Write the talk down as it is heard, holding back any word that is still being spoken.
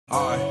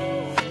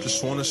I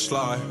just wanna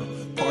slide.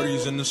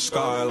 Parties in the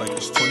sky like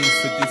it's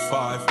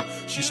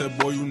 2055. She said,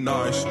 boy, you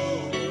nice.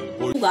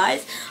 Boy.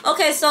 Guys,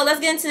 okay, so let's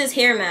get into this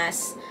hair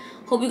mask.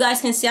 Hope you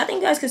guys can see. I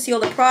think you guys can see all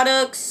the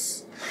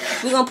products.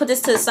 We're gonna put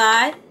this to the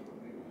side.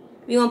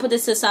 We're gonna put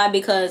this to the side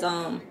because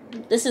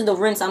this is the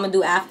rinse I'm gonna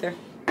do after.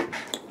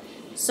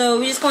 So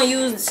we're just gonna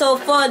use, so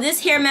for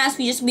this hair mask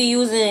we just be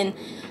using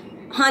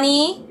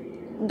honey,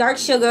 dark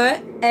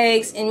sugar,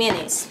 eggs, and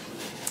mayonnaise.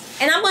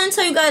 And I'm going to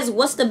tell you guys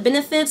what's the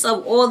benefits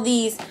of all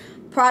these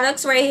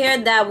products right here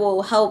that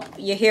will help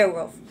your hair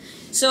growth.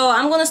 So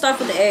I'm going to start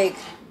with the egg.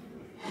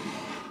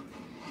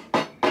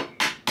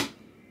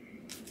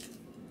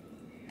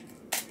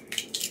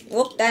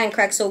 Whoop, that didn't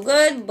crack so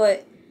good,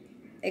 but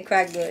it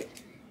cracked good.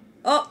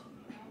 Oh.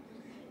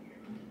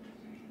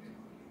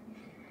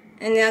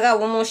 And then I got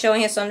one more shell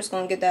in here, so I'm just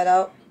going to get that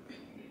out.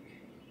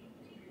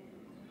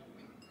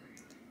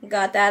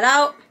 Got that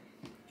out.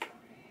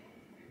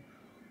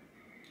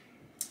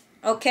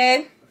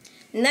 Okay,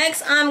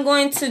 next I'm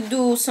going to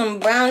do some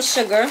brown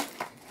sugar.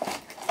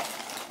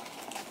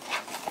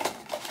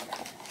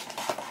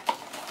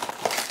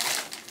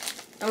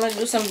 I'm going to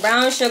do some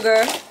brown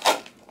sugar.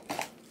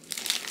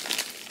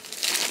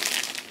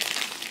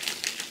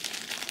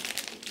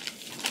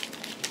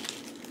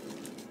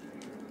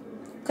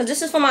 Because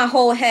this is for my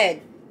whole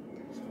head.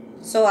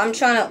 So I'm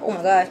trying to, oh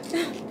my god.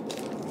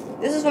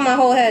 This is for my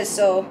whole head,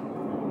 so.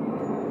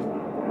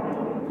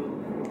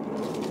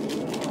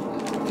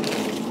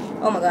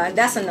 Oh my god,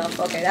 that's enough.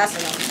 Okay, that's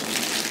enough.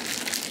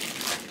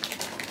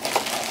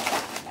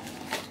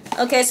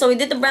 Okay, so we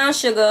did the brown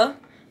sugar.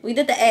 We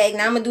did the egg.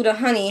 Now I'm going to do the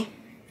honey.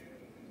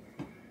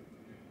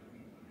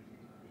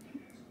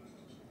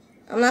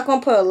 I'm not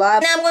going to put a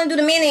lot. Now I'm going to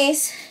do the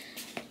mayonnaise.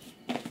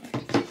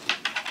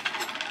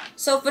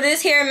 So for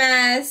this hair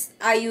mask,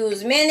 I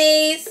use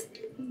mayonnaise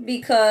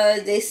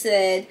because they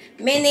said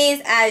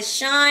mayonnaise adds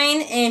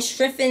shine and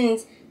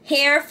strengthens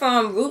hair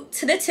from root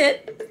to the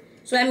tip.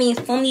 So that means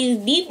from these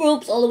deep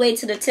roots all the way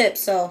to the tip.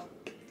 So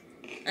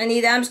I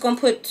need that. I'm just gonna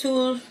put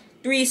 3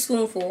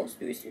 spoonfuls.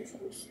 3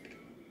 spoonfuls.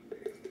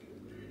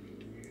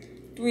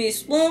 3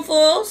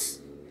 spoonfuls.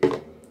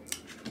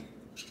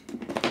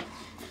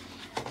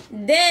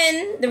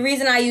 Then the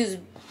reason I use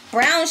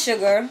brown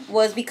sugar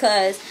was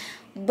because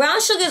brown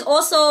sugar is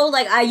also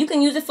like you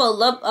can use it for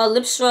a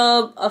lip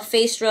scrub, a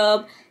face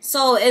scrub.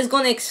 So it's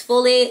gonna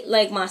exfoliate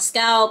like my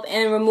scalp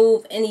and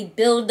remove any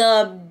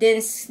buildup,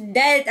 dead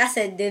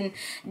skin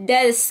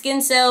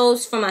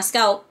cells from my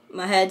scalp,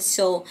 my head.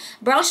 So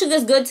brown sugar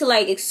is good to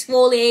like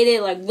exfoliate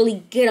it, like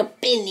really get up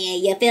in there.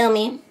 You feel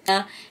me?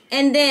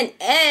 And then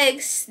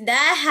eggs,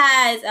 that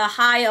has a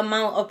high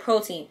amount of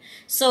protein,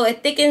 so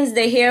it thickens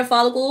the hair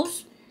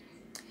follicles.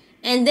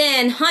 And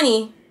then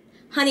honey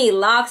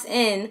locks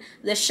in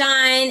the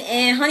shine,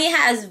 and honey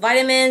has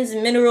vitamins,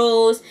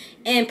 minerals,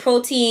 and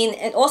protein.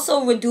 It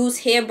also reduces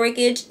hair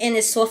breakage and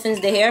it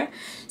softens the hair.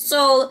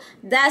 So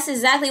that's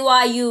exactly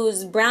why I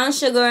use brown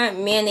sugar,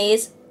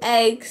 mayonnaise,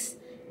 eggs,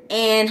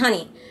 and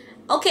honey.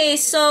 Okay,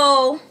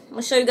 so I'm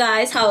gonna show you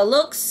guys how it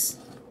looks.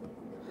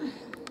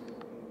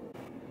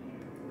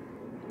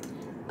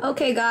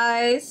 Okay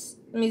guys,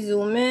 let me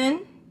zoom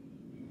in.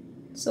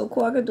 So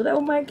cool, I could do that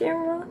with my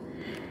camera.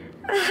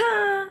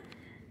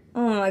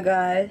 Oh my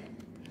god.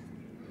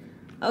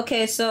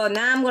 Okay, so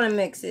now I'm gonna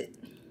mix it.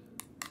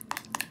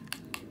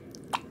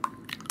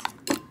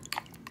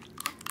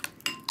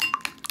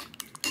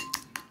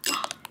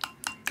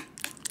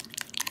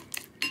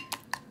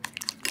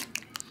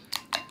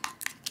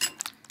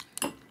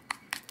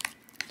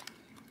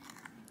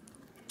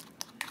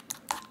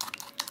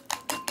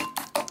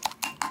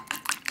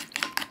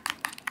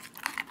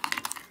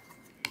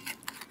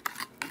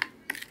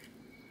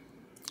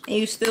 And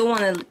you still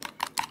wanna,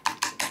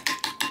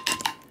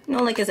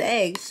 like it's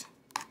eggs.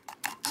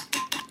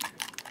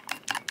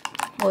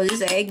 Oh, this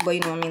is an egg, but you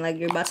know what I mean, like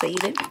you're about to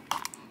eat it.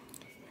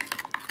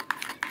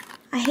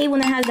 I hate when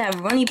it has that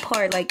runny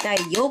part, like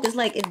that yolk is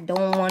like it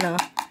don't wanna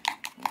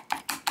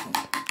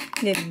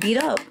get beat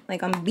up.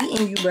 Like I'm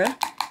beating you, bruh.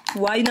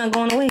 Why you not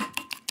going away?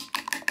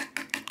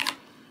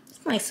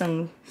 It's like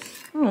some,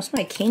 I don't know, it's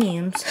like cane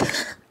yams.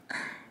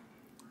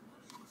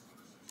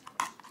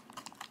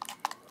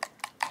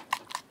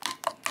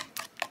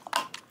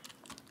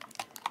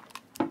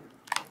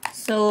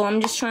 So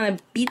I'm just trying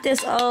to beat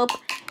this up,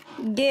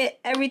 get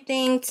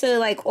everything to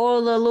like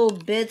all the little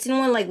bits. You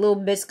don't want like little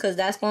bits because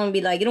that's going to be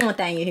like, you don't want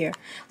that in your hair.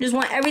 You just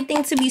want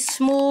everything to be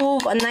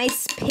smooth, a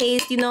nice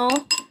paste, you know,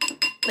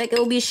 like it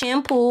will be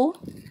shampoo.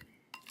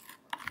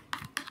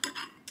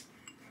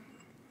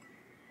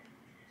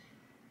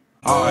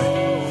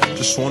 I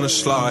just wanna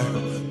slide.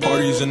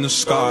 Parties in the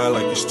sky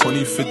like it's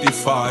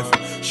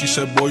 2055. She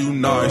said, boy, you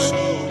nice.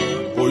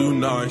 Boy, you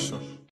nice.